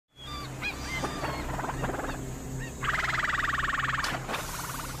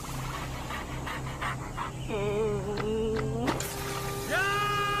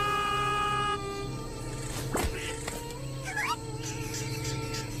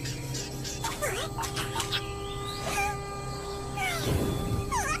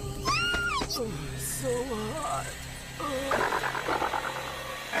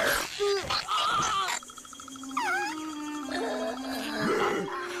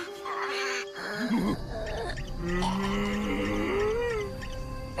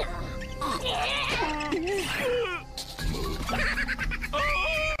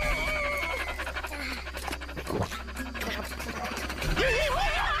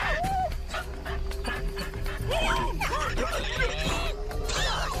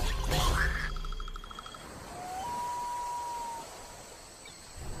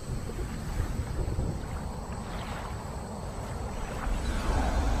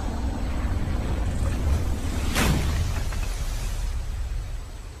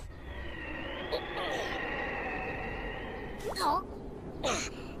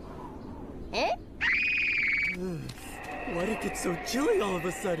so chilly all of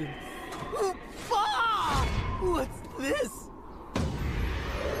a sudden. Ah! What's this?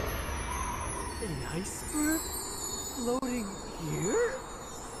 An iceberg floating here?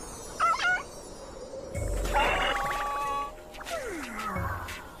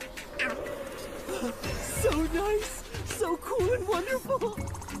 So nice, so cool and wonderful.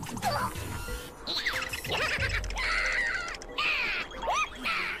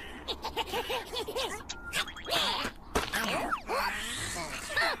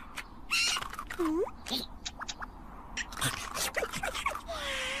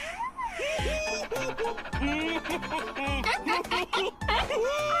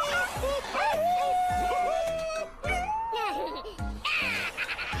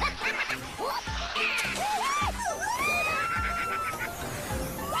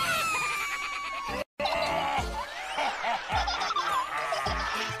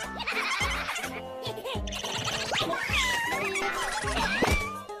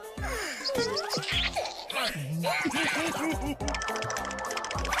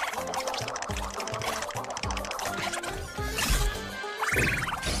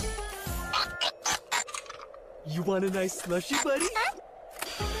 You want a nice slushy, buddy?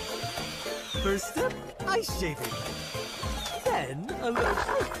 First up, ice shaving. Then a little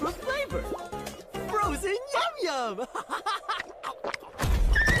fruit for flavor. Frozen yum yum!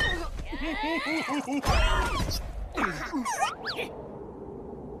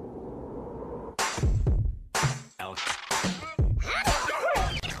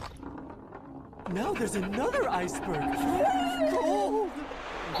 Now there's another iceberg. Cold!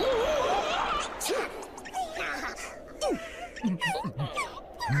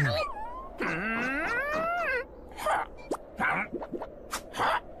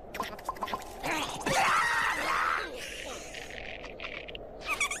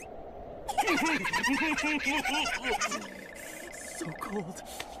 So cold.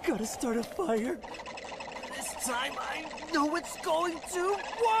 Gotta start a fire. This time I know it's going to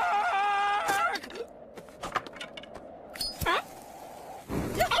work!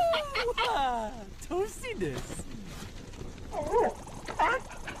 Ah, toastiness.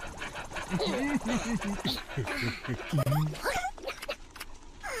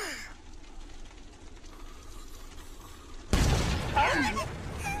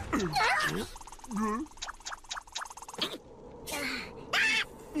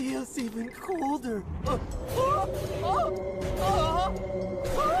 Feels even colder.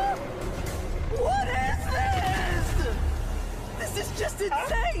 What is this? This is just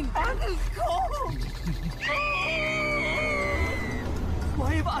insane! Cold!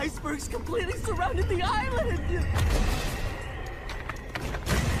 Why have icebergs completely surrounded the island?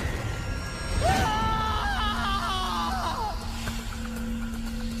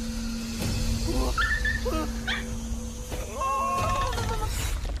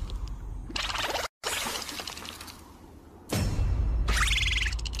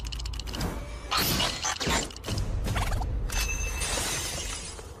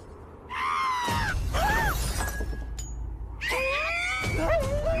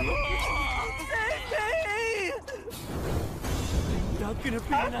 Not gonna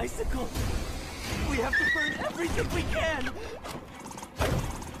be an icicle. We have to burn everything we can.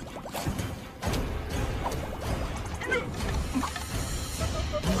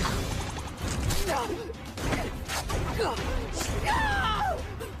 No!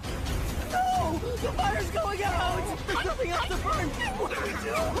 No! The fire's going out! There's nothing else to burn! What do we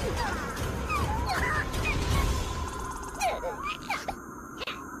do?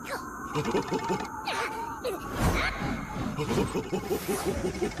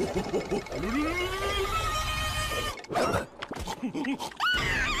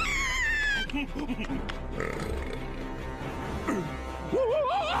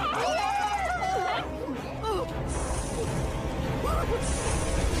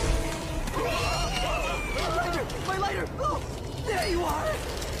 My lighter! Oh, there you are!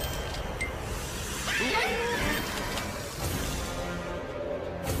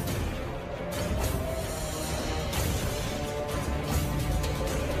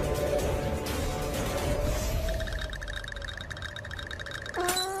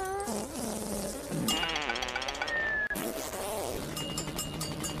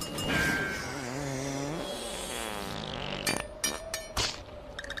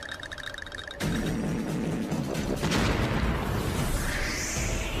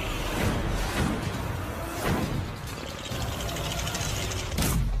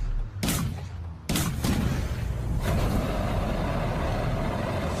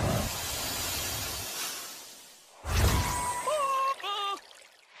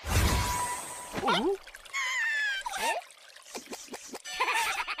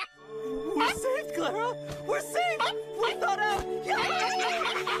 Clara, we're safe! We're thought out!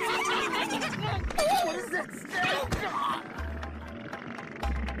 What is that stench?